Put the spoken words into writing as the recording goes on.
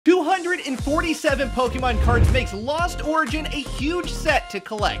147 Pokemon cards makes Lost Origin a huge set to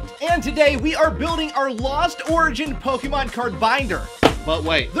collect. And today we are building our Lost Origin Pokemon card binder. But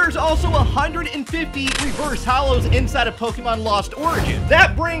wait, there's also 150 reverse hollows inside of Pokemon Lost Origin.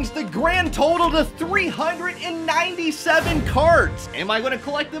 That brings the grand total to 397 cards. Am I going to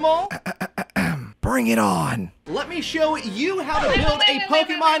collect them all? Bring it on. Let me show you how to build a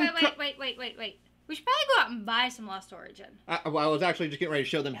Pokemon. Wait. We should probably go out and buy some Lost Origin. Well, I was actually just getting ready to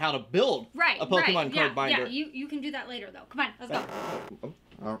show them how to build a Pokemon card binder. Yeah, you can do that later, though. Come on, let's go.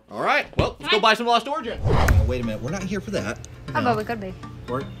 All right, well, let's go buy some Lost Origin. Oh, wait a minute, we're not here for that. No. Oh, but we could be.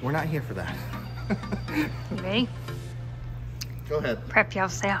 We're not here for that. You ready? Go ahead. Prep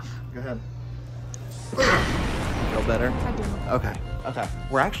yourself. Go ahead. Feel better? I do. Okay.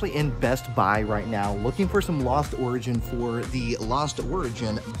 We're actually in Best Buy right now looking for some Lost Origin for the Lost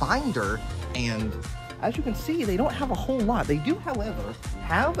Origin binder. And as you can see, they don't have a whole lot. They do, however,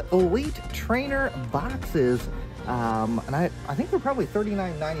 have Elite Trainer boxes. And I think they're probably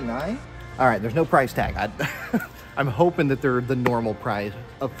 $39.99. All right, there's no price tag. I'm hoping that they're the normal price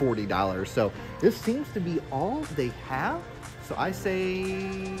of $40. So this seems to be all they have. So I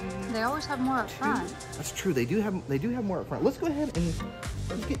say they always have more up front. That's true. They do have more up front. Let's go ahead and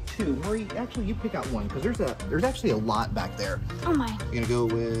let's get two. Marie, actually, you pick out one because there's actually a lot back there. Oh my! You're gonna go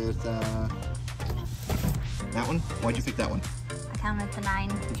with that one. Why'd you pick that one? I counted to 9.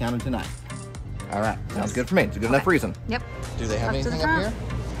 You counted to 9. All right, sounds good for me. It's a good enough reason. Yep. Do they have anything up here?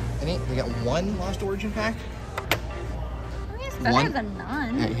 They got one Lost Origin pack. I mean, it's better than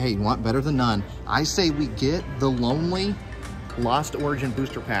none. Hey, you want better than none? I say we get the Lonely Lost Origin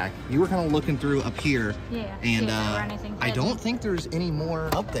booster pack. You were kind of looking through up here, and I don't think there's any more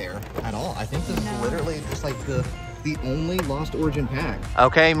up there at all. I think this is literally just like the only Lost Origin pack.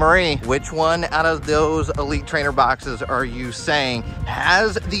 Okay, Marie, which one out of those Elite Trainer boxes are you saying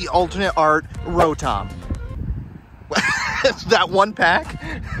has the alternate art Rotom? That one pack?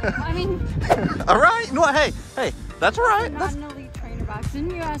 I mean, all right. No, hey, that's all right. Not an Elite Trainer box.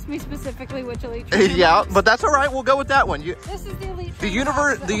 Didn't you ask me specifically which Elite Trainer box? But that's all right. We'll go with that one. This is the Elite Trainer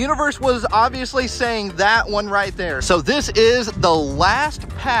box. The universe was obviously saying that one right there. So this is the last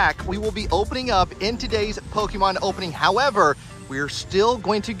pack we will be opening up in today's Pokemon opening. However, we're still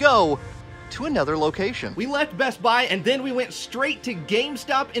going to go to another location. We left Best Buy and then we went straight to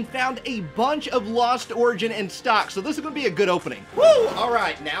GameStop and found a bunch of Lost Origin in stock. So this is going to be a good opening. Woo! All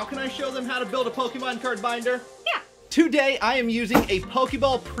right, now can I show them how to build a Pokemon card binder? Yeah. Today, I am using a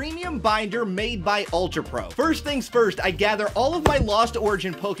Pokeball Premium Binder made by Ultra Pro. First things first, I gather all of my Lost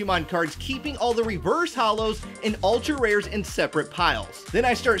Origin Pokemon cards, keeping all the reverse hollows and ultra rares in separate piles. Then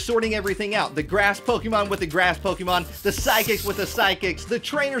I start sorting everything out. The grass Pokemon with the grass Pokemon, the psychics with the psychics, the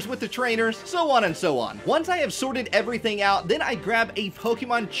trainers with the trainers, so on and so on. Once I have sorted everything out, then I grab a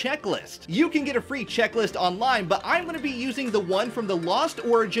Pokemon checklist. You can get a free checklist online, but I'm going to be using the one from the Lost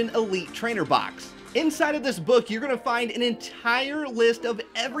Origin Elite Trainer box. Inside of this book, you're going to find an entire list of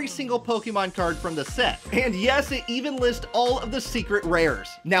every single Pokemon card from the set. And yes, it even lists all of the secret rares.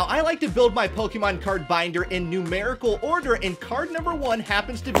 Now, I like to build my Pokemon card binder in numerical order, and card number 1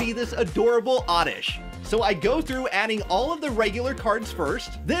 happens to be this adorable Oddish. So I go through adding all of the regular cards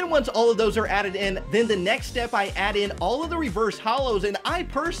first. Then once all of those are added in, then the next step I add in all of the reverse hollows, and I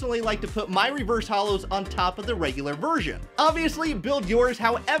personally like to put my reverse hollows on top of the regular version. Obviously, build yours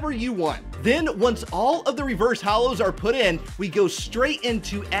however you want. Then once all of the reverse hollows are put in, we go straight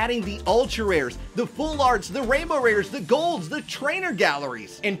into adding the ultra rares, the full arts, the rainbow rares, the golds, the trainer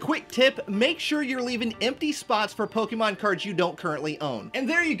galleries. And quick tip, make sure you're leaving empty spots for Pokemon cards you don't currently own. And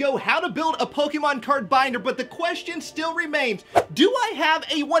there you go, how to build a Pokemon card binder, but the question still remains, do I have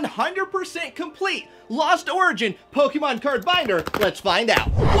a 100% complete Lost Origin Pokemon card binder? Let's find out.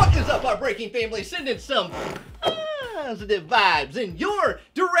 What is up, our Breaking family? Sending some positive vibes in your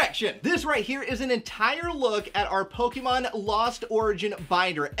direction. This right here is an entire look at our Pokemon Lost Origin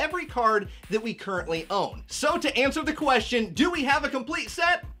binder, every card that we currently own. So to answer the question, do we have a complete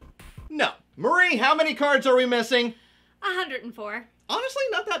set? No. Marie, how many cards are we missing? 104. Honestly,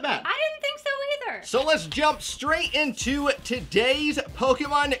 not that bad. I didn't think so either. So let's jump straight into today's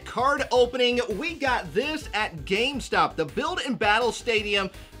Pokemon card opening. We got this at GameStop, the Build and Battle Stadium,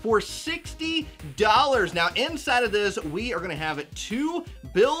 for $60. Now inside of this, we are gonna have 2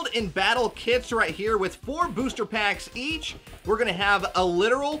 Build and Battle kits right here with 4 booster packs each. We're gonna have a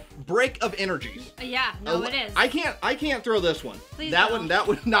literal brick of energies. Yeah, no, it is. I can't throw this one. Please that don't. That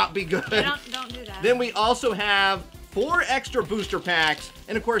would not be good. Yeah, don't do that. Then we also have 4 extra booster packs,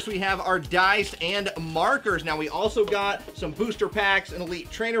 and of course we have our dice and markers. Now we also got some booster packs, an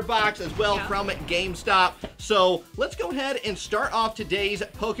Elite Trainer box as well from GameStop. So let's go ahead and start off today's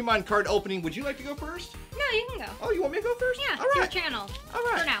Pokemon card opening. Would you like to go first? No, you can go. Oh, you want me to go first? Yeah, all right. It's your channel. All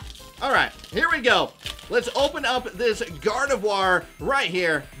right. For now. All right, here we go. Let's open up this Gardevoir right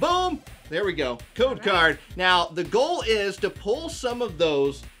here. Boom. There we go. Code card. Now, the goal is to pull some of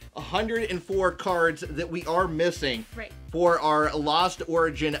those 104 cards that we are missing for our Lost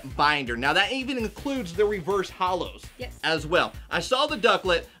Origin binder. Now, that even includes the reverse hollows as well. I saw the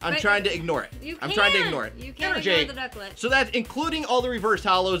ducklet. I'm trying to ignore it. I'm trying to ignore it. You can't ignore the ducklet. So that's including all the reverse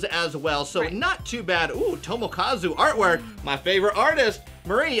hollows as well. So not too bad. Ooh, Tomokazu artwork. My favorite artist,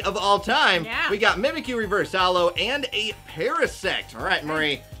 Marie of all time. We got Mimikyu reverse hollow and a Parasect. All right,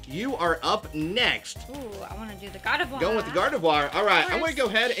 Marie. You are up next. Ooh, I want to do the Gardevoir. Going with the Gardevoir. All right, I'm going to go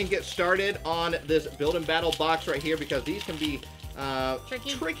ahead and get started on this Build and Battle box right here because these can be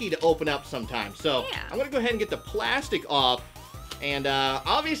tricky to open up sometimes. So I'm going to go ahead and get the plastic off. And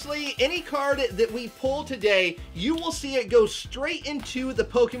obviously, any card that we pull today, you will see it go straight into the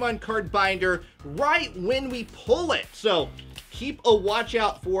Pokemon card binder right when we pull it. So keep a watch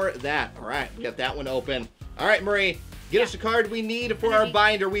out for that. All right, we got that one open. All right, Marie. Get us a card we need for our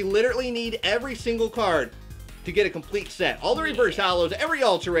binder. We literally need every single card to get a complete set. All the reverse hollows, every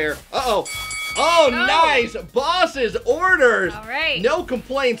ultra rare. Uh-oh. Oh, nice. Boss's orders. All right. No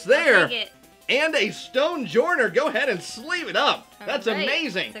complaints there. I'll take it. And a Stone Journer. Go ahead and sleeve it up. That's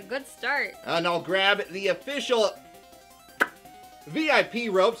amazing. It's a good start. And I'll grab the official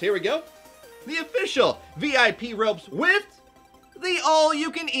VIP ropes. Here we go. The official VIP ropes with the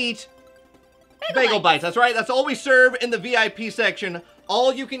all-you-can-eat Bagel Bites. That's right. That's all we serve in the VIP section.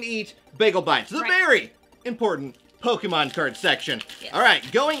 All you can eat Bagel Bites. The very important Pokemon card section. All right,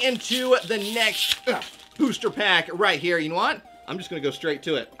 going into the next booster pack right here. You know what? I'm just going to go straight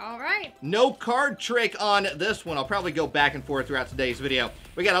to it. All right. No card trick on this one. I'll probably go back and forth throughout today's video.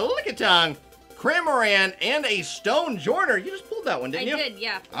 We got a Lickitung, Cramorant, and a Stone Journer. You just pulled that one, didn't you? I did,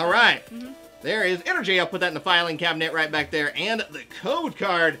 yeah. All right. There is Energy. I'll put that in the filing cabinet right back there. And the code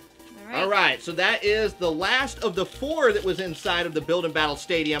card. All right, so that is the last of the 4 that was inside of the Build and Battle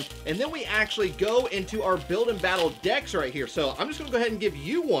Stadium. And then we actually go into our Build and Battle decks right here. So I'm just going to go ahead and give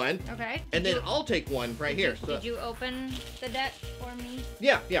you one. Okay. And then I'll take one right here. Did you open the deck for me?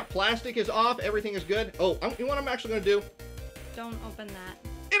 Yeah. Plastic is off. Everything is good. Oh, you know what I'm actually going to do? Don't open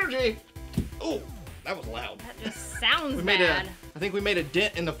that. Energy. Oh, that was loud. That just sounds bad. I think we made a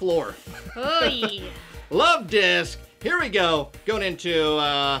dent in the floor. Oy. Love Disc. Here we go. Going into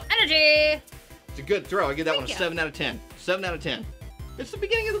Energy. It's a good throw. I give that one a 7 out of 10. 7 out of 10. It's the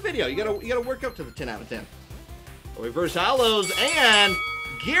beginning of the video. You gotta work up to the 10 out of 10. Reverse hollows and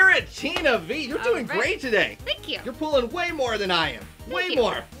Giratina V. You're doing great today. Thank you. You're pulling way more than I am. Way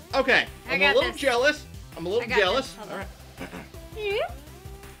more. Okay. I'm a little jealous. I'm a little jealous. All right.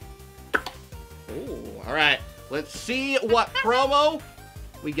 Ooh, all right. Let's see what promo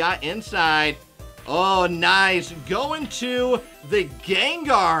we got inside. Oh, nice. Going to the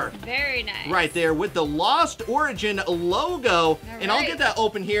Gengar. Very nice. Right there with the Lost Origin logo. And I'll get that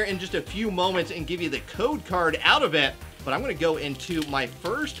open here in just a few moments and give you the code card out of it. But I'm going to go into my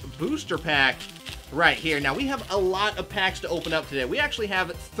first booster pack right here. Now, we have a lot of packs to open up today. We actually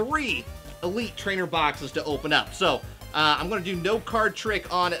have 3 Elite Trainer boxes to open up. So, I'm going to do no card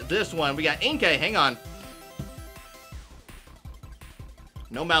trick on this one. We got Inkay. Hang on.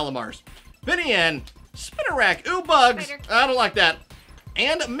 No Malamars. Binion, Spinarak, Bugs. I don't like that.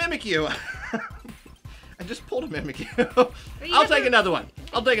 And Mimikyu. I just pulled a Mimikyu. I'll take another one.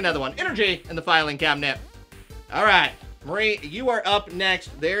 I'll take another one. Energy in the filing cabinet. All right, Marie, you are up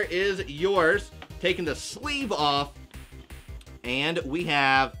next. There is yours. Taking the sleeve off. And we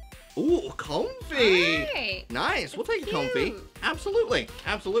have, ooh, Comfy. Right. Nice. We'll take a Comfy. Absolutely.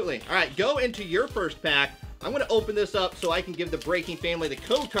 Absolutely. All right, go into your first pack. I'm going to open this up so I can give the Breaking family the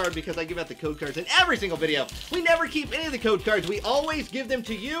code card because I give out the code cards in every single video. We never keep any of the code cards. We always give them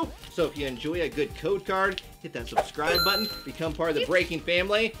to you. So if you enjoy a good code card, hit that subscribe button, become part of the Breaking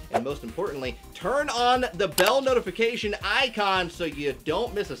family, and most importantly, turn on the bell notification icon so you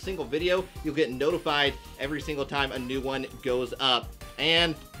don't miss a single video. You'll get notified every single time a new one goes up.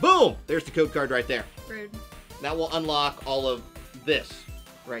 And boom, there's the code card right there. Rude. That will unlock all of this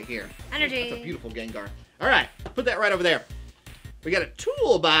right here. Energy. That's a beautiful Gengar. All right, put that right over there. We got a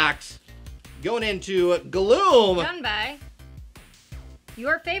toolbox going into Gloom. Done by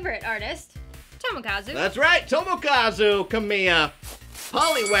your favorite artist, Tomokazu. That's right, Tomokazu, Kamiya,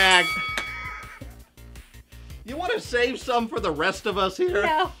 Poliwag. You want to save some for the rest of us here?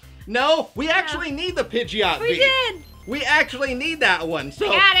 No. No, we actually need the Pidgeot We V. did. We actually need that one. So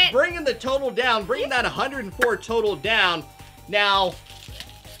got it. bringing the total down, bringing that 104 total down. Now,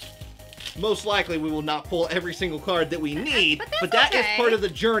 most likely we will not pull every single card that we need, but that is part of the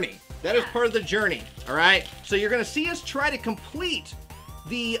journey. That is part of the journey, all right? So you're going to see us try to complete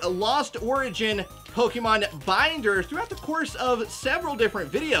the Lost Origin Pokemon binder throughout the course of several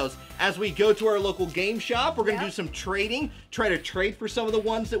different videos. As we go to our local game shop, we're going to do some trading, try to trade for some of the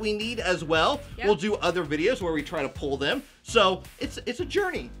ones that we need as well. We'll do other videos where we try to pull them. So it's a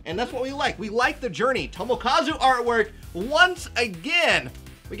journey, and that's what we like. We like the journey. Tomokazu artwork once again.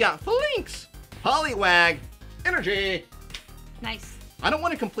 We got Phalanx, Poliwag, Energy. Nice. I don't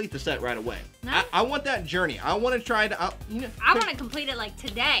want to complete the set right away. No? I want that journey. I want to try to, I want to complete it like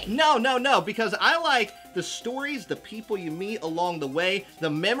today. No, because I like the stories, the people you meet along the way, the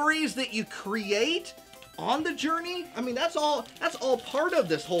memories that you create on the journey. I mean, that's all part of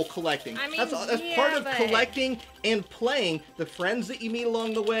this whole collecting. I mean, that's part of collecting and playing. The friends that you meet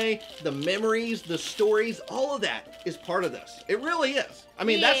along the way, the memories, the stories, all of that is part of this. It really is. I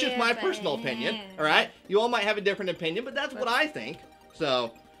mean, that's just my personal opinion, all right? You all might have a different opinion, but that's what I think.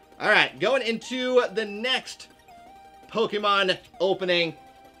 So, all right, going into the next Pokemon opening.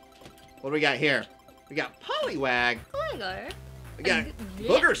 What do we got here? We got Poliwag. We got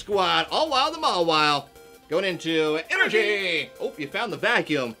Booger Squad, awhile the awhile. Going into Energy. Oh, you found the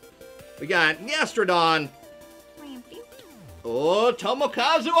vacuum. We got Gastrodon. Oh,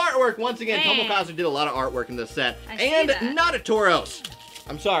 Tomokazu artwork once again. Man. Tomokazu did a lot of artwork in this set. I see that. Not a Tauros.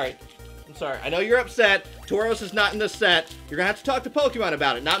 I'm sorry. I know you're upset. Tauros is not in this set. You're going to have to talk to Pokemon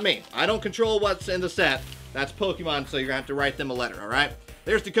about it, not me. I don't control what's in the set. That's Pokemon, so you're going to have to write them a letter, all right?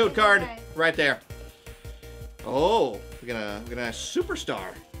 There's the code card right there. Oh, we're gonna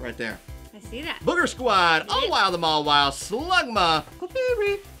Superstar right there. I see that. Booger Squad, awhile the awhile, Slugma,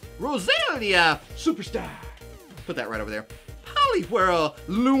 Rosalia, Superstar. Put that right over there. Poliwhirl,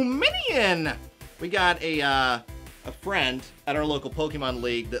 Luminion. We got a friend at our local Pokemon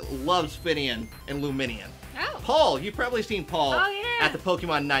League that loves Finian and Luminion. Oh. Paul, you've probably seen Paul at the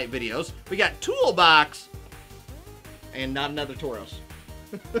Pokemon Night videos. We got Toolbox and not another Tauros.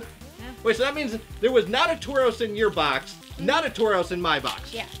 Wait, so that means there was not a Tauros in your box, not a Tauros in my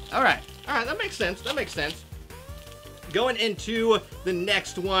box. Yeah. All right, that makes sense. That makes sense. Going into the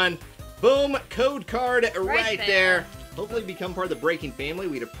next one. Boom, code card right there. Hopefully become part of the Breaking family.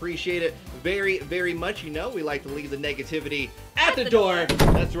 We'd appreciate it very, very much. You know, we like to leave the negativity at the door.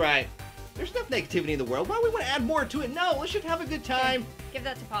 That's right. There's enough negativity in the world. Why do we want to add more to it? No, let's just have a good time. Give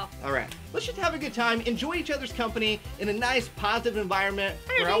that to Paul. All right. Let's just have a good time. Enjoy each other's company in a nice, positive environment.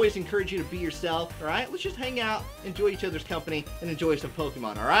 We always encourage you to be yourself. All right? Let's just hang out, enjoy each other's company, and enjoy some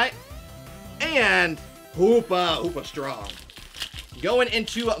Pokemon. All right? And Hoopa Strong. Going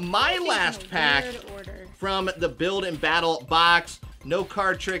into my last pack from the Build and Battle box. No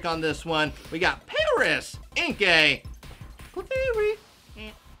card trick on this one. We got Paris, Inkay,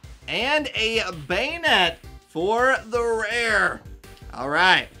 and a Bayonet for the rare. All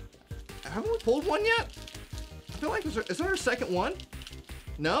right. Haven't we pulled one yet? I feel like, is there a second one?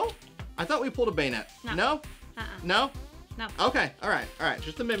 No? I thought we pulled a Bayonet. No? No? No. Okay. All right.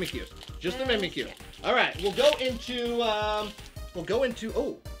 Just the Mimikyu. Just the Mimikyu. All right. We'll go into,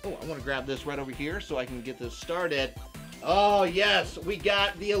 oh, I want to grab this right over here so I can get this started. Oh, yes. We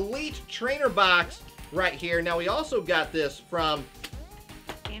got the Elite Trainer box right here. Now, we also got this from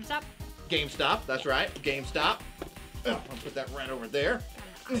GameStop, that's right. GameStop. I'll put that right over there.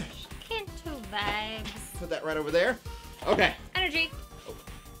 Kanto vibes. Put that right over there. Okay. Energy.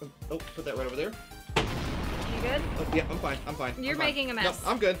 Oh, put that right over there. You good? Oh, yeah, I'm fine. You're making a mess.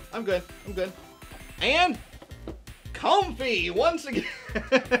 No, I'm good. And Comfy once again.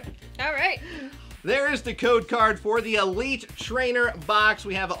 All right. There is the code card for the Elite Trainer box.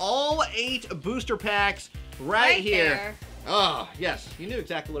 We have all 8 booster packs right here. There. Oh, yes. You knew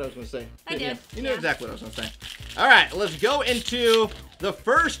exactly what I was going to say. I did. You knew exactly what I was going to say. All right, let's go into the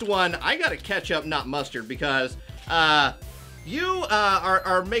first one. I got to catch up, not mustard, because you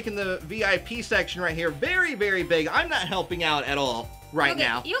are making the VIP section right here very, very big. I'm not helping out at all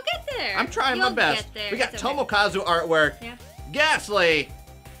now. You'll get there. I'm trying my best. We got Tomokazu artwork, Ghastly,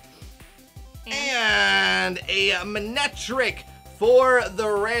 and a Manectric for the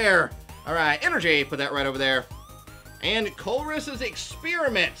rare. All right, Energy, put that right over there. And Colress's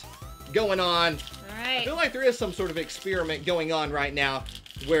Experiment going on. All right. I feel like there is some sort of experiment going on right now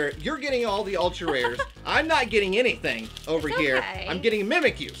where you're getting all the ultra rares. I'm not getting anything over here. I'm getting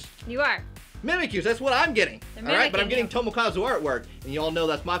Mimikyus. You are. Mimikyus, that's what I'm getting. All right, but I'm getting Tomokazu artwork, and you all know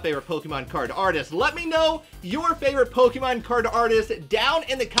that's my favorite Pokemon card artist. Let me know your favorite Pokemon card artist down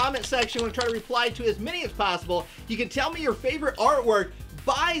in the comment section. I'm going to try to reply to as many as possible. You can tell me your favorite artwork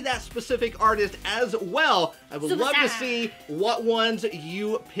by that specific artist as well. I would love to see what ones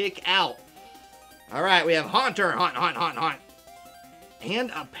you pick out. All right, we have Haunter, Haunt, and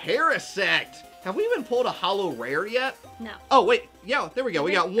a Parasect. Have we even pulled a holo rare yet? No. Oh, wait. Yeah, there we go.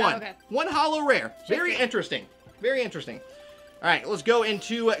 We got one. Oh, okay. One holo rare. Very interesting. Very interesting. All right, let's go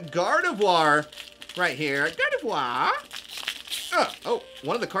into Gardevoir right here. Gardevoir. Oh,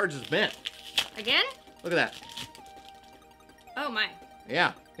 one of the cards is bent. Again? Look at that. Oh, my.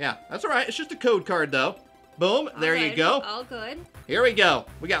 Yeah. That's all right. It's just a code card, though. Boom. There you go. All good. Here we go.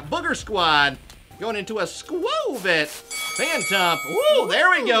 We got Booger Squad going into a Squovit. Phantom. Ooh, there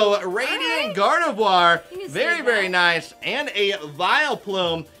we go. Radiant Gardevoir. Very nice. And a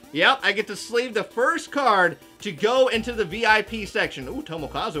Vileplume. Yep, I get to sleeve the first card to go into the VIP section. Ooh,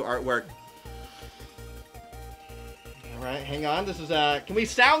 Tomokazu artwork. All right, hang on. This is, can we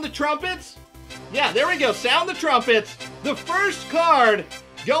sound the trumpets? Yeah, there we go. Sound the trumpets. The first card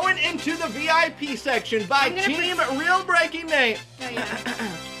going into the VIP section by Team RealBreakingNate. Oh, yeah.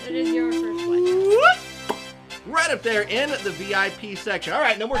 It is your first one. Right up there in the VIP section. All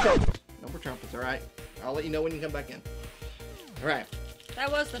right, no more trumpets. No more trumpets, all right? I'll let you know when you come back in. All right.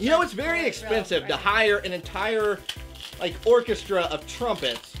 That was the You know, it's very expensive to hire an entire, like, orchestra of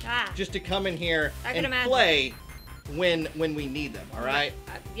trumpets just to come in here and play when we need them, all right?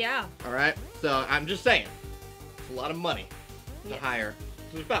 Yeah. All right? So, I'm just saying. It's a lot of money to hire.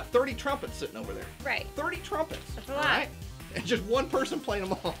 There's about 30 trumpets sitting over there. Right. 30 trumpets. That's a lot. All right? And just one person playing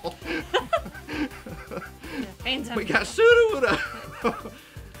them all. We got Sudowoodo.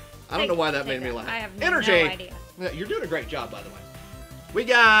 I don't know why that made me laugh. I have Energy. no idea. You're doing a great job, by the way. We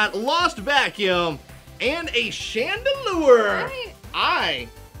got Lost Vacuum and a Chandelure. Right. I,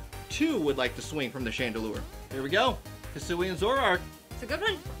 too, would like to swing from the Chandelure. Here we go. Hisui and Zoroark. It's a good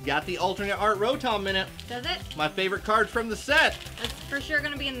one. Got the alternate art Rotom in it. Does it? My favorite card from the set. That's for sure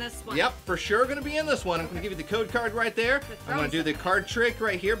going to be in this one. Yep, for sure going to be in this one. I'm going to give you the code card right there. I'm going to do the card trick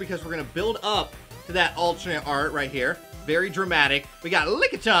right here because we're going to build up to that alternate art right here. Very dramatic. We got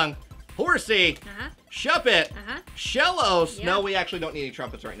Lickitung, Horsey, Shuppet, Shellos. Yep. No, we actually don't need any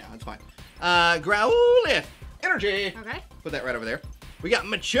trumpets right now. It's fine. Growlithe, Energy. Okay. Put that right over there. We got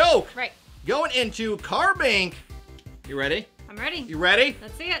Machoke. Right. Going into Carbink. You ready? I'm ready. You ready?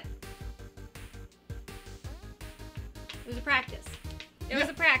 Let's see it. It was a practice. It was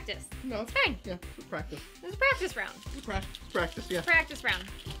a practice. No, it's fine. Yeah, it's a practice. It was a practice round. Practice, yeah. Practice round.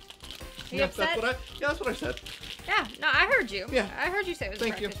 You Yeah, upset? that's what I said. Yeah, no, I heard you. Yeah. I heard you say it was a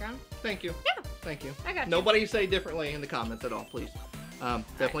practice round. Thank you. Yeah. Thank you. I got you. Nobody say differently in the comments at all, please.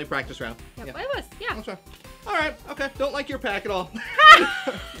 Definitely practice round. Yep, Yeah. it was. Yeah. That's right. All right. Okay. Don't like your pack at all.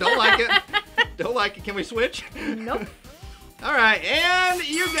 Don't like it. Don't like it. Can we switch? Nope. All right. And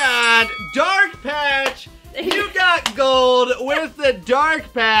you got Dark Patch. You got gold with the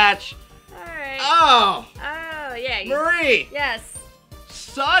Dark Patch. All right. Oh. Oh, yeah. Marie. Yes.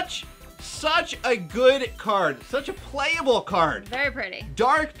 Such a good card. Such a playable card. Very pretty.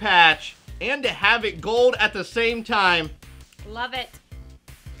 Dark Patch. And to have it gold at the same time. Love it.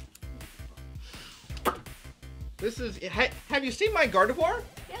 This is. Have you seen my Gardevoir?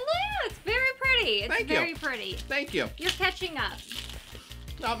 Yeah, it's very pretty. It's very pretty. Thank you. You're catching up.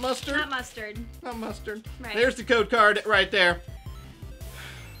 Not mustard. Not mustard. Not mustard. Right. There's the code card right there.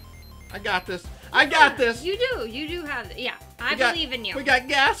 I got this. I got this. You do. You do have. Yeah. I believe in you. We got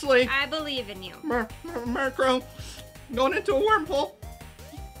Ghastly. I believe in you. Murkrow. Going into a wormhole.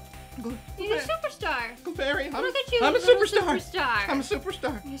 You're a superstar. Clefairy. Look at you. I'm a superstar. I'm a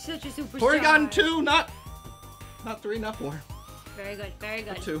Superstar. superstar. You're such a superstar. Porygon 2, not 3, not 4. Very good. Very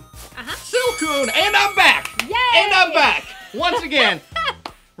good. 2. Silcoon. And I'm back. Yay! And I'm back. Once again.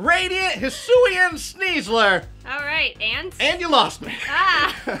 Radiant Hisuian Sneasler. All right. And you lost me.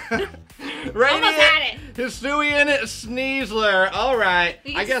 Radiant almost had it. Hisuian Sneasler. All right.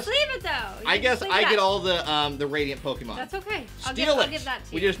 You can just leave it though. I guess I get all the Radiant Pokemon. That's okay. I'll give that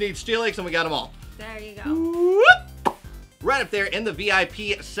to you. We just need Steelix and we got them all. There you go. Whoop. Right up there in the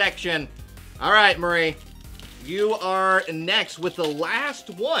VIP section. All right, Marie. You are next with the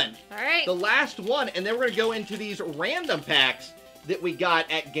last one. All right. The last one, and then we're gonna go into these random packs that we got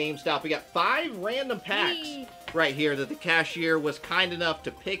at GameStop. We got 5 random packs right here that the cashier was kind enough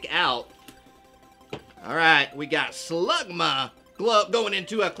to pick out. All right, we got Slugma going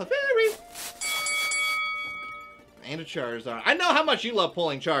into a Clefairy and a Charizard. I know how much you love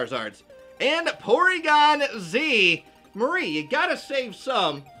pulling Charizards. And Porygon Z. Marie, you gotta save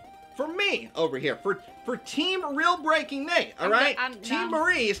some for me over here. For Team Real Breaking Nate, all right? Team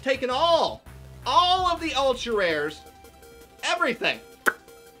Marie is taking all of the ultra rares, everything.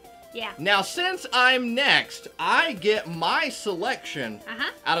 Yeah. Now, since I'm next, I get my selection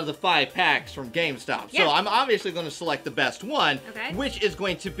out of the 5 packs from GameStop. Yeah. So I'm obviously going to select the best one, which is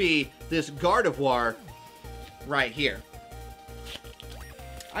going to be this Gardevoir right here.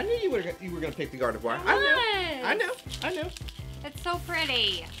 I knew you were going to pick the Gardevoir. I knew. It's so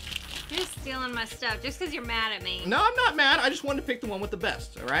pretty. You're just stealing my stuff just because you're mad at me. No, I'm not mad. I just wanted to pick the one with the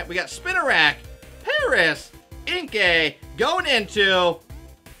best, all right? We got Spinarak, Paris, Inkay, going into...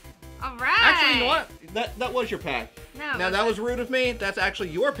 All right. Actually, you know what? That was your pack. No. Now, that was rude of me. That's actually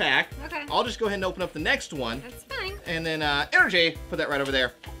your pack. Okay. I'll just go ahead and open up the next one. That's fine. And then, Energy, put that right over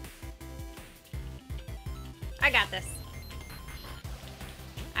there. I got this.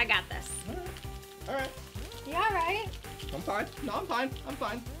 I got this. All right. You all right? I'm fine. No, I'm fine. I'm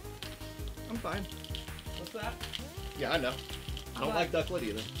fine. I'm fine. What's that? Yeah, I know. I don't like Ducklet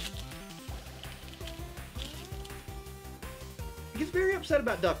either. He gets very upset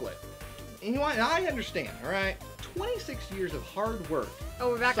about Ducklet. And you know what? I understand, all right? 26 years of hard work. Oh,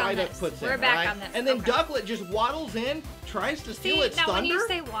 we're back on this. We're back on this. And then Ducklet just waddles in, tries to steal its thunder. When you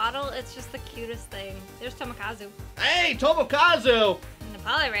say waddle, it's just the cutest thing. There's Tomokazu. Hey, Tomokazu! And the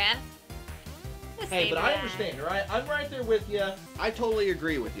Poliwrath. Hey, but I understand, all right? I'm right there with you. I totally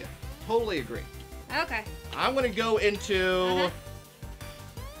agree with you. Totally agree. Okay. I'm gonna go into...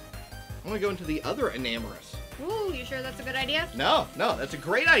 I'm gonna go into the other Enamorous. Ooh, you sure that's a good idea? No, that's a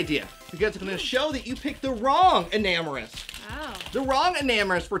great idea. Because it's going to show that you picked the wrong Enamorous. Oh. The wrong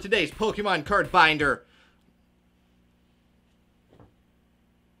Enamorous for today's Pokemon card binder.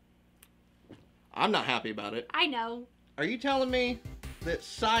 I'm not happy about it. I know. Are you telling me that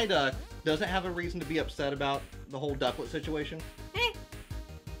Psyduck doesn't have a reason to be upset about the whole Ducklet situation?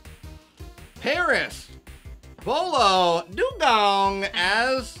 Paris, Bolo, Dugong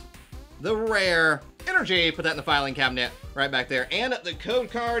as the rare Energy. Put that in the filing cabinet right back there. And the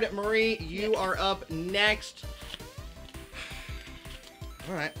code card, Marie, you are up next.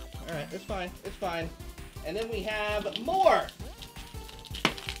 All right, it's fine. And then we have more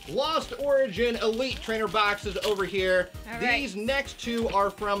Lost Origin Elite Trainer boxes over here. These next two are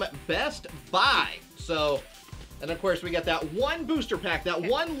from Best Buy. So, and of course we got that one booster pack, that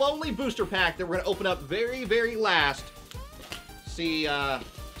one lonely booster pack that we're gonna open up very, very last. See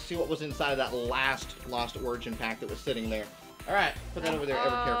what was inside of that last Lost Origin pack that was sitting there. All right, put that over there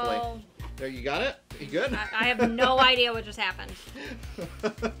ever carefully. There, you got it? You good? I have no idea what just happened.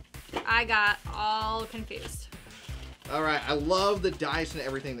 I got all confused. All right, I love the dice and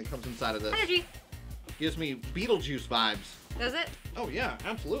everything that comes inside of this. Energy. Gives me Beetlejuice vibes. Does it? Oh yeah,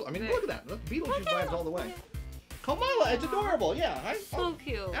 absolutely. I mean, look at that. That's Beetlejuice vibes all the way. Komala, it's adorable. Yeah. So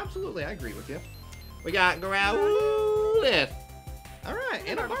cute. Absolutely, I agree with you. We got Growlithe. All right,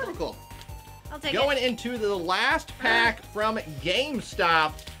 and a Barnacle. I'll take Going into the last pack from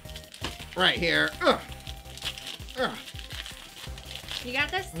GameStop. Right here. You got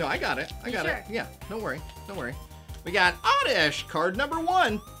this? No, I got it. I got it. Sure? Yeah, don't worry. We got Oddish, card number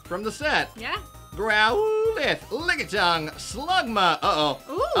 1 from the set. Yeah. Growlithe, Lickitung, Slugma.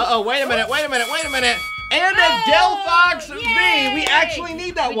 Ooh. Wait a minute. And a Delphox V. We actually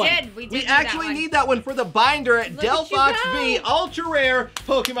need that one. We actually need that one for the binder. Delphox V, ultra rare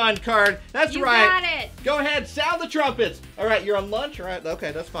Pokemon card. That's right. You got it. Go ahead, sound the trumpets. All right, you're on lunch. All right,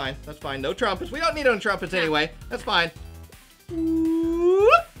 okay, that's fine. No trumpets. We don't need no trumpets anyway. That's fine.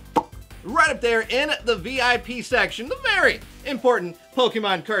 Right up there in the VIP section, the very important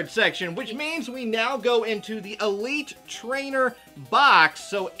Pokemon card section, which means we now go into the Elite Trainer box.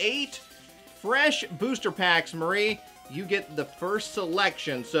 So 8 fresh booster packs. Marie, you get the first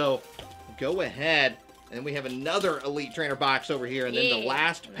selection, so go ahead. And we have another Elite Trainer box over here, and then the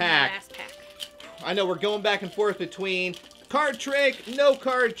last pack. I know we're going back and forth between card trick, no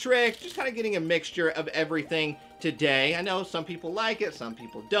card trick, just kind of getting a mixture of everything today. I know some people like it, some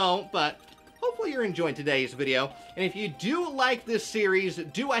people don't, but hopefully you're enjoying today's video. And if you do like this series,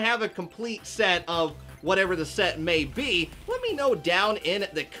 do I have a complete set of whatever the set may be? Let me know down in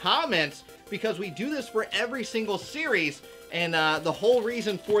the comments, because we do this for every single series. And the whole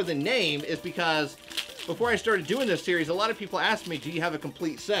reason for the name is because before I started doing this series, a lot of people asked me, do you have a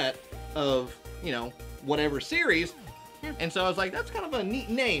complete set of, you know, whatever series? Yeah. And so I was like, that's kind of a neat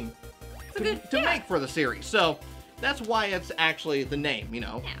name to yeah. make for the series. So that's why it's actually the name, you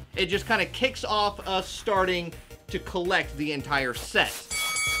know. Yeah. It just kind of kicks off us starting to collect the entire set.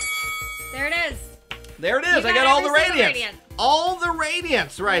 There it is. There it is. I got all the Radiants. All the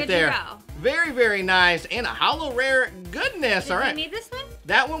Radiants right there. Very, very nice. And a Holo Rare goodness. Did all right. you need this one?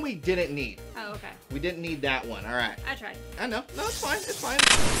 That one we didn't need. Oh, okay. We didn't need that one. All right. I tried. I know. No, it's fine. It's fine.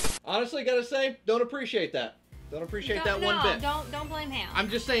 Honestly, gotta say, don't appreciate that. Don't appreciate that one bit. Don't blame Ham. I'm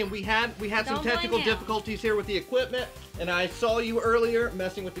just saying we had some Don't technical blame him. difficulties here with the equipment, and I saw you earlier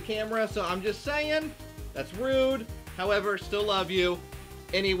messing with the camera, so I'm just saying that's rude. However, still love you.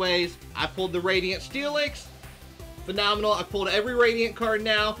 Anyways, I pulled the Radiant Steelix. Phenomenal. I pulled every Radiant card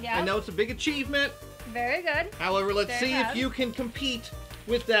now. Yep. I know it's a big achievement. Very good. However, let's Very see if good. you can compete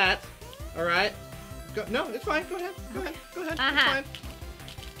with that. All right. Go, no, it's fine. Go ahead. Go ahead. Go ahead. It's fine.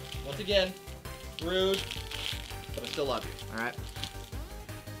 Once again, rude, but I still love you. All right.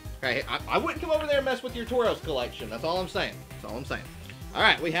 Okay, I wouldn't come over there and mess with your Tauros collection. That's all I'm saying. That's all I'm saying. All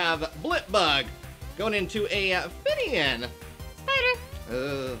right, we have Blipbug going into a Finian. Spider.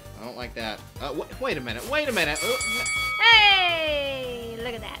 I don't like that. Wait a minute. Wait a minute. Hey,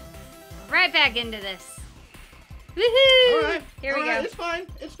 look at that. Right back into this. Woohoo! All right. Here we go. It's fine.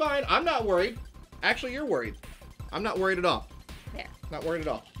 It's fine. I'm not worried. Actually, you're worried. I'm not worried at all. There. Not worried at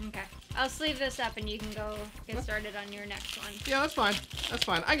all. Okay. I'll sleeve this up and you can go get started on your next one. Yeah, that's fine. That's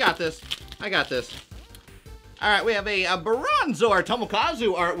fine. I got this. I got this. All right, we have a Bronzor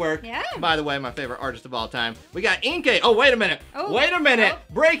Tomokazu artwork. Yeah. By the way, my favorite artist of all time. We got Inkay. Oh, wait a minute. Oh. Wait a minute.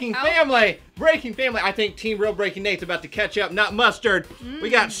 Oh. Breaking Oh. Family. Breaking Family. I think Team Real Breaking Nate's about to catch up. Not Mustard.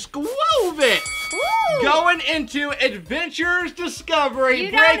 We got Squovit Woo! going into Adventures Discovery.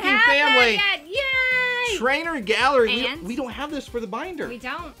 You don't Breaking have Family. that yet. Yay! Trainer Gallery. And? We don't have this for the binder. We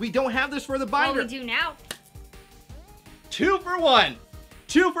don't. We don't have this for the binder. Well, we do now. 2 for 1.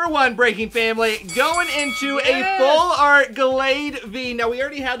 2 for 1, Breaking Family, going into Yes. a full art Glade V. Now, we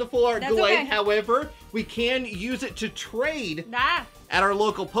already have the full art That's Glade. okay. However, we can use it to trade Ah. at our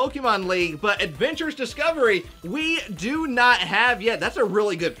local Pokemon League. But Adventures Discovery, we do not have yet. That's a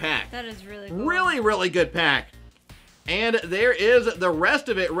really good pack. That is really cool. Really, really good pack. And there is the rest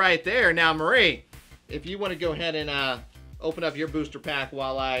of it right there. Now, Marie, if you want to go ahead and open up your booster pack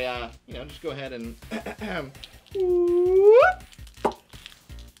while I, just go ahead and...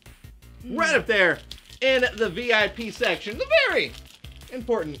 Right up there in the VIP section, the very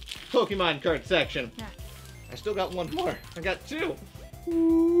important Pokemon card section. Yeah. I still got one more. I got 2.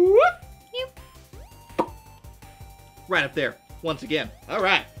 Right up there, once again. All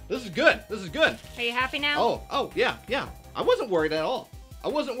right, this is good. This is good. Are you happy now? Oh, yeah. I wasn't worried at all. I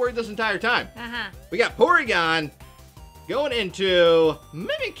wasn't worried this entire time. Uh-huh. We got Porygon going into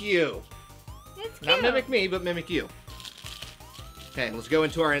Mimikyu. It's cute. Not Mimic Me, but Mimikyu. Okay, let's go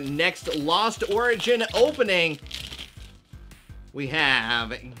into our next Lost Origin opening. We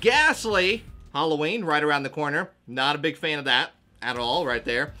have Ghastly Halloween right around the corner. Not a big fan of that at all right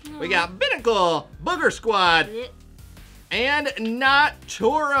there. We got Binnacle, Booger Squad, and not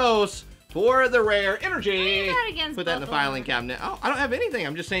Tauros for the rare energy. What do you got against Put that in the both of filing them? cabinet. Oh, I don't have anything.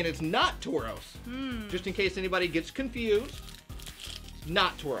 I'm just saying it's not Tauros. Just in case anybody gets confused.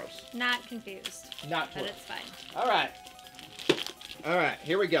 Not Tauros. Not confused. Not But Tauros. it's fine. All right. All right,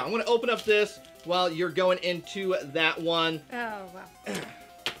 here we go. I'm going to open up this while you're going into that one. Oh, wow.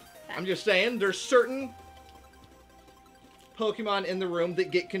 I'm just saying, there's certain Pokemon in the room that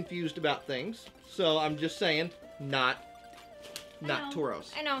get confused about things. So I'm just saying, not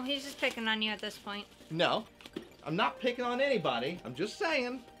Tauros. I know, he's just picking on you at this point. No, I'm not picking on anybody. I'm just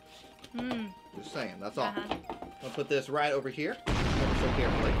saying. Just saying, that's all. Uh-huh. I'll put this right over here. Ever so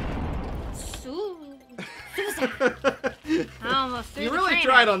carefully. Ooh. I almost threw You the really trainer.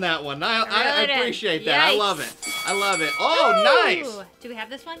 tried on that one. I really did. appreciate that. I Yikes. love it. I love it. Oh, nice. Ooh. Do we have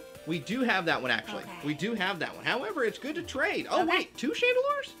this one? We do have that one, actually. Okay. We do have that one. However, it's good to trade. Oh, Okay. wait. 2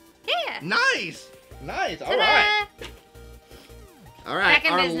 Chandelures? Yeah. Nice. Nice. All Ta-da! right. All right. Back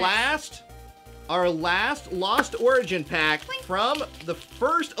in business. Our last Lost Origin pack Boing. from the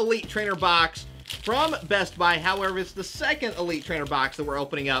first Elite Trainer box from Best Buy. However, it's the second Elite Trainer box that we're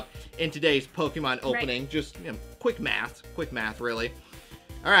opening up in today's Pokemon opening. Just quick math, really.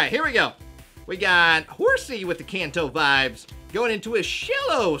 All right, here we go. We got Horsey with the Kanto vibes going into a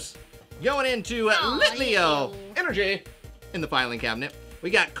Shellos, going into Litleo ew. Energy in the filing cabinet. We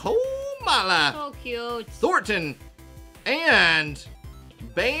got Komala, So cute. Thornton, and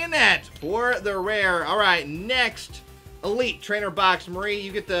Bayonet for the rare. All right, next Elite Trainer box. Marie,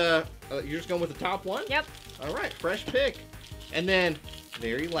 you get the, you're just going with the top one? Yep. All right, fresh pick. And then,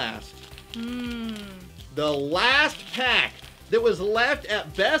 very last. Mmm. The last pack that was left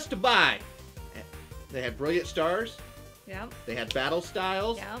at Best Buy. They had Brilliant Stars. Yep. They had Battle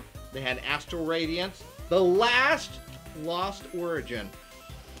Styles. Yep. They had Astral Radiance. The last Lost Origin.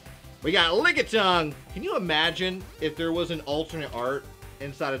 We got Lickitung. Can you imagine if there was an alternate art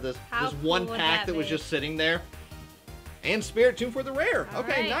inside of this How one cool would pack that that was be? just sitting there? And Spiritomb for the rare. All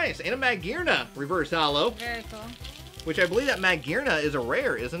Okay, right. nice. And a Magearna reverse hollow. Very cool. Which I believe that Magearna is a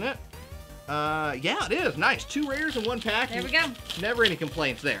rare, isn't it? Yeah, it is. Nice. 2 rares in 1 pack. There we go. Never any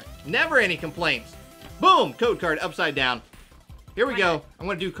complaints there. Never any complaints. Boom! Code card upside down. Here we go. I'm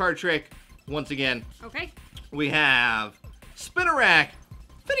going to do card trick once again. Okay. We have Spinarak,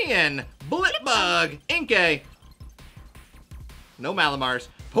 Finian, Blipbug, Inkay, no Malamars,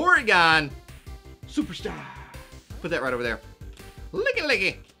 Porygon, Superstar. Put that right over there. Licky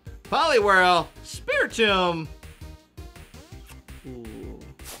Licky, Poliwhirl, Spiritomb.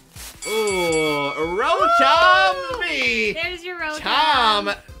 Ooh, Rotom V. There's your Rotom.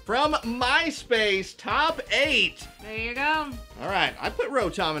 Tom from MySpace, top 8. There you go. All right, I put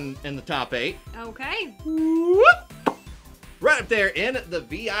Rotom in the top 8. Okay. Whoop. Right up there in the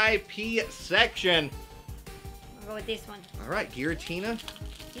VIP section. I'll go with this one. All right, Giratina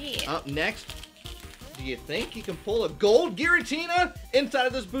Yeah. up next. Do you think you can pull a gold Giratina inside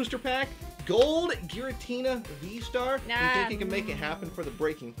of this booster pack? Gold Giratina V-Star? Do you think you can make it happen for the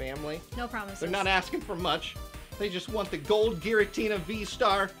Breaking family? No promises. They're not asking for much. They just want the gold Giratina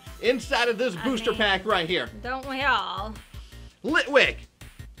V-Star inside of this booster pack right here. Don't we all? Litwick.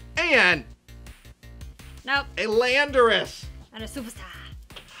 And Nope. a Landorus. And a Superstar.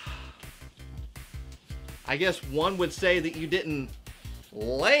 I guess one would say that you didn't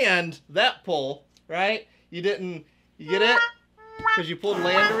land that pull, right? You didn't, you get it? Because you pulled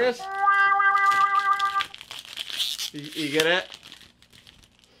Landorus? You get it?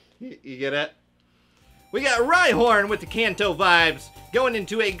 You get it? We got Rhyhorn with the Kanto vibes going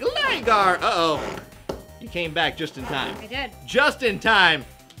into a Gligar. Uh-oh. You came back just in time. I did. Just in time.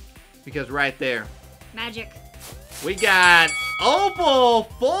 Because right there, Magic. we got Opal,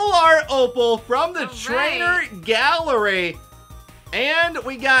 full art Opal from the All trainer right. gallery. And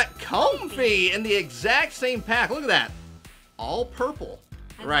we got Comfy in the exact same pack. Look at that. All purple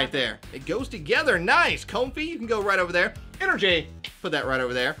right there. It goes together. Nice. Comfy, you can go right over there. Energy, put that right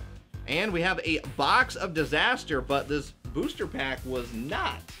over there. And we have a box of disaster, but this booster pack was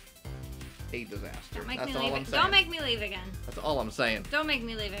not a disaster. Don't make That's me all leave. I'm saying. Don't make me leave again. That's all I'm saying. Don't make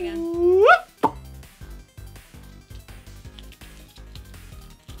me leave again. Whoop.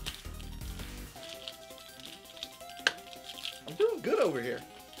 I'm doing good over here.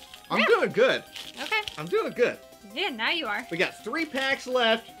 I'm doing good. Okay. I'm doing good. Yeah, now you are. We got 3 packs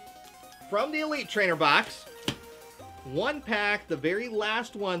left from the Elite Trainer box. 1 pack, the very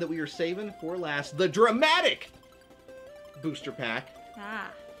last one that we are saving for last, the Dramatic booster pack. Ah.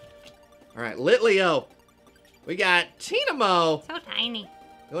 All right, Litleo. We got Tinamo So tiny.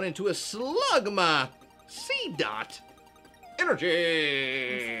 going into a Slugma C-Dot. Energy.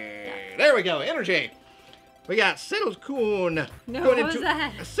 There we go, Energy. We got Siddlecoon. No, going what was into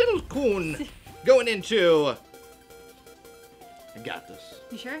that? Siddlecoon going into. I got this.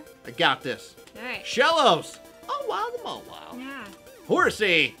 You sure? I got this. All right. Shellos. Oh wow, the wow. Yeah.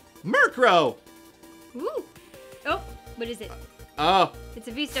 Horsey. Murkrow. Ooh. Oh, what is it? Oh. It's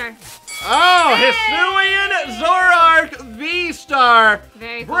a V-Star. Oh, Hey! Hisuian Zoroark V-Star.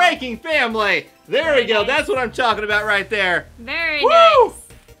 Very cool. Breaking family. There Very we go. nice. That's what I'm talking about right there. Very Woo! nice.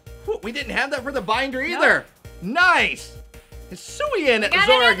 Whew, we didn't have that for the binder either. Nice. Hisuian got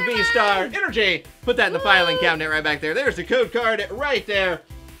Zoroark another V-Star. one. Energy. Put that in the filing Woo! cabinet right back there. There's the code card right there.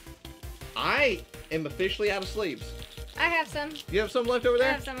 I am officially out of sleeves. I have some. You have some left over I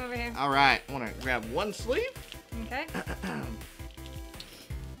there? have some over here. All right. I want to grab one sleeve. Okay.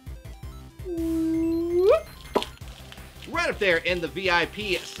 Right up there in the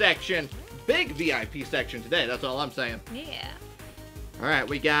VIP section. Big VIP section today. That's all I'm saying. Yeah. All right.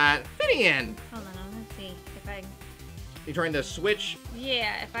 We got Finian. Hold on. Let's see if I. You trying to switch?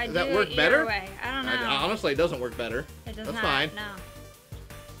 Yeah, if I Does do that work it better? either way. I don't know. Honestly, it doesn't work better. It does That's not. fine. No.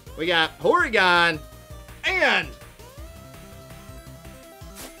 We got Porygon and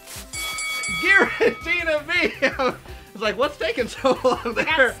Giratina V. I was like, what's taking so long I there?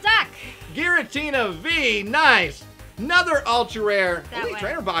 got stuck. Giratina V, nice. Another ultra rare. That Elite way.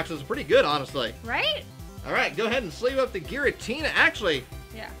 Trainer box is pretty good, honestly. Right? All right, go ahead and sleeve up the Giratina. Actually,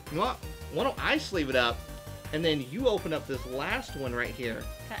 Yeah. you know what? Why don't I sleeve it up, and then you open up this last one right here,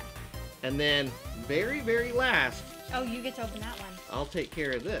 Okay. and then very, very last, Oh, you get to open that one. I'll take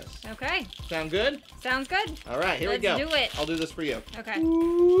care of this. Okay. Sound good? Sounds good. All right, here we Let's go. do it. I'll do this for you. Okay.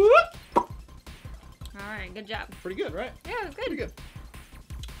 Whoop. All right. Good job. Pretty good, right? Yeah, it was Pretty good.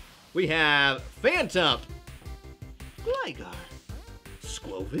 good. We have Phantom, Gligar,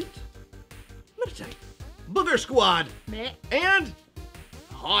 Squovit, Meditite, Booger Squad, Blech. and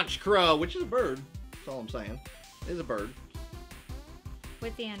Haunch Crow, which is a bird. That's all I'm saying. It is a bird.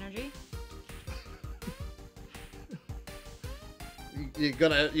 With the energy. You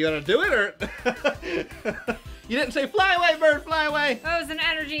gonna do it or? You didn't say fly away, bird, fly away. Oh, it's an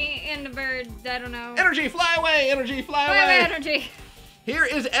energy in the bird. I don't know. Energy, fly away, energy, fly away. Fly away, energy. Here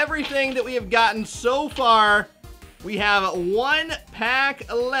is everything that we have gotten so far. We have 1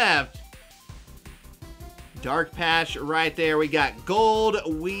 pack left. Dark patch right there. We got gold.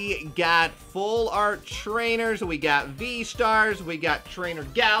 We got full art trainers. We got V-stars. We got trainer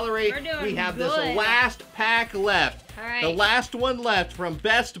gallery. We're doing We have good. this last pack left. All right. The last one left from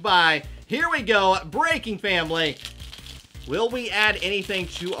Best Buy. Here we go, Breaking Family. Will we add anything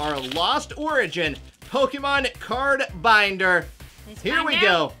to our Lost Origin Pokemon card binder? Let's Here find we out.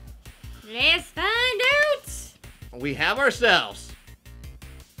 go. Let's find out. We have ourselves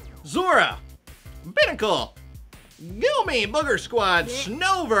Zora, Binnacle, Gilmy, Booger Squad, Yeah.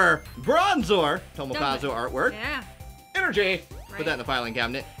 Snover, Bronzor, Tomokazu artwork, Yeah. Energy, put Right. that in the filing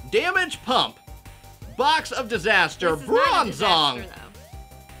cabinet, Damage Pump, Box of Disaster, This is not a Bronzong, disaster, though.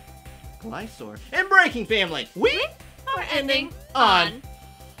 Glysaur, and Breaking Family. We We're ending on.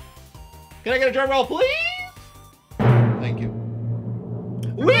 Can I get a drum roll, please? Thank you.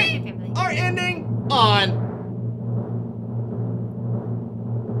 We Breaking Family. are ending on.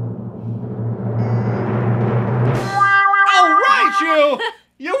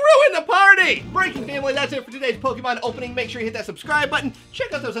 You ruined the party! Breaking Family, that's it for today's Pokemon opening. Make sure you hit that subscribe button.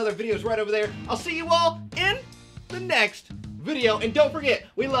 Check out those other videos right over there. I'll see you all in the next video. And don't forget,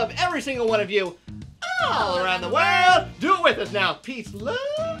 we love every single one of you all around the world. Do it with us now. Peace, love,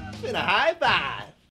 and a high five.